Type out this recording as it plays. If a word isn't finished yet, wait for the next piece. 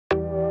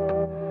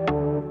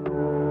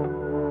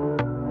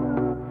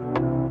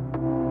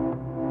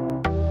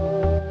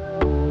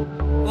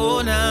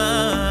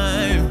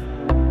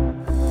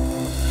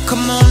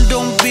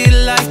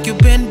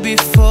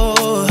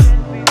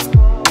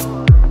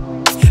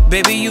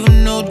Baby, you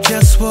know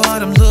just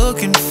what I'm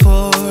looking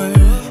for.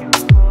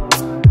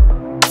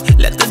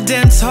 Let the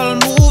dance hall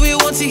move you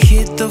once you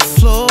hit the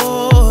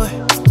floor.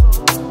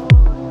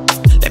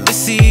 Let me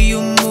see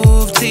you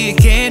move till you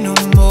can't no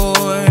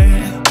more.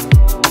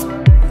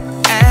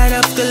 Add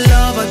up the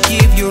love I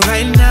give you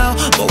right now.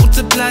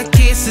 Multiply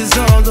kisses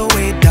all the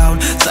way down.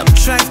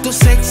 Subtract those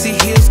sexy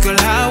heels, girl,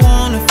 I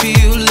wanna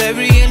feel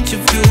every inch of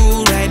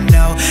you right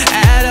now.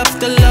 Add up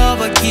the love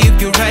I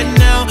give you right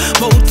now.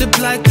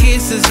 Multiply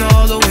kisses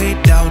all the way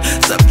down.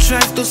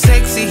 Subtract those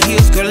sexy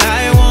heels, girl,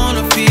 I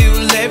wanna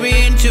feel every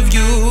inch of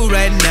you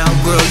right now.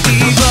 Girl,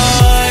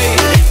 divide.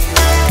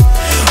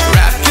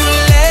 Wrap your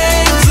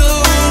legs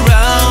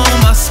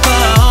around my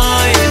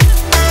spine.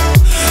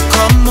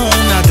 Come on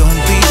now,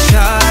 don't be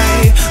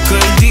shy.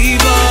 Girl,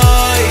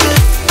 divide.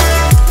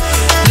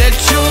 Let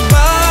your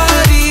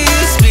body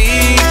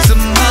speak to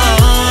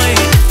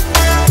mine.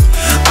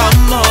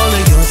 I'm all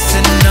of yours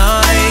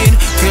tonight.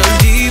 Girl,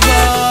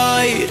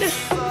 divide.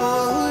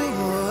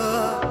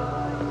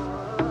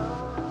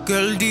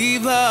 Girl,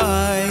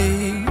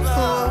 divide.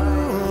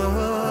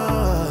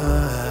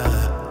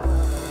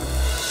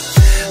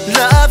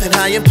 Loving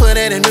how you put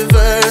it in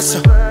reverse.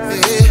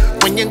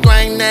 When you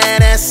grind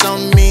that ass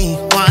on me,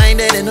 wind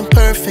it in a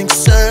perfect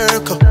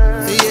circle.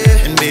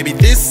 And baby,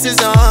 this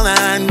is all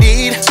I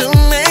need to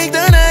make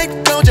the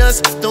night go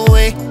just the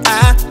way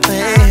I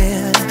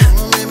planned.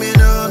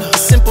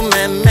 Simple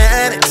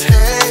mathematics.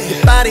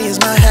 Your body is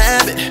my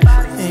habit.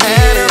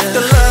 Add up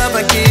the love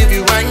I give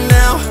you right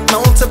now.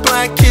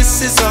 Multiply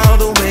kisses all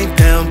the way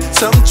down.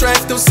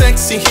 Subtract those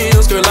sexy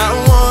heels, girl, I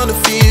wanna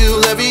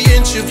feel every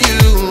inch of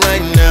you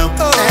right now.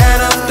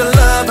 Add up the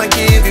love I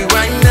give you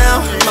right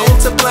now.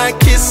 Multiply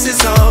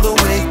kisses all the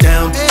way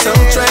down.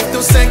 Subtract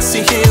those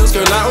sexy heels,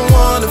 girl, I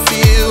wanna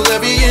feel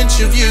every inch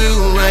of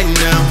you right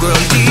now. Girl,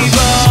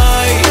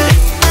 divide.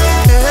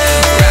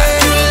 Wrap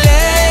your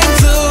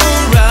legs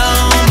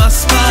around my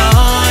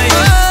spine.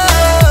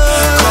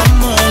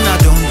 Come on now,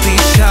 don't be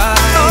shy.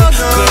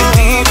 Girl,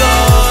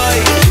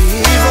 divide.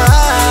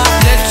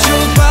 Let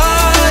your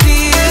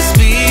body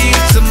speak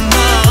to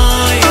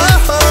mine.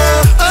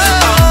 I'm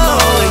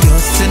all of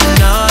yours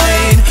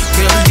tonight.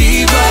 Girl,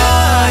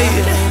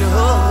 divide.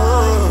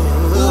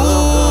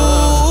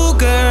 Ooh,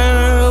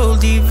 girl,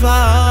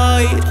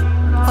 divide.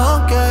 Oh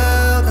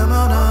girl, come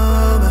on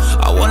over.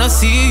 I wanna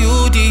see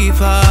you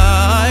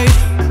divide.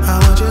 I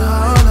want you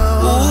all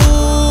over.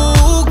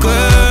 Ooh,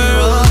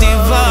 girl,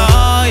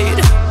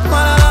 divide.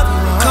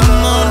 Come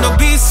on, don't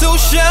be so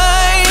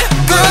shy.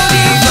 Girl,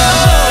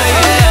 divide.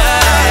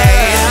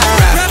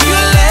 Wrap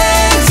your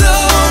legs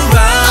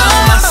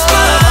around my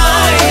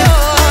spine.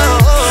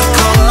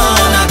 Come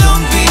on, now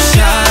don't be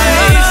shy.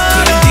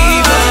 Girl,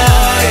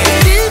 divide.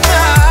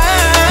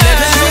 Let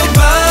your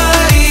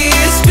body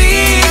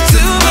speak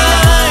to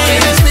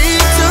mine.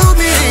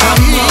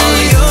 I'm all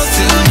yours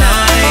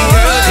tonight.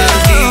 Girl, just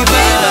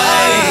divide.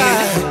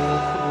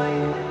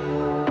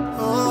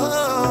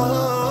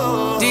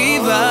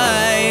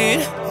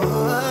 Divide.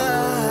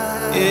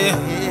 Yeah.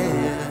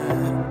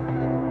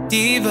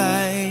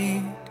 Divide.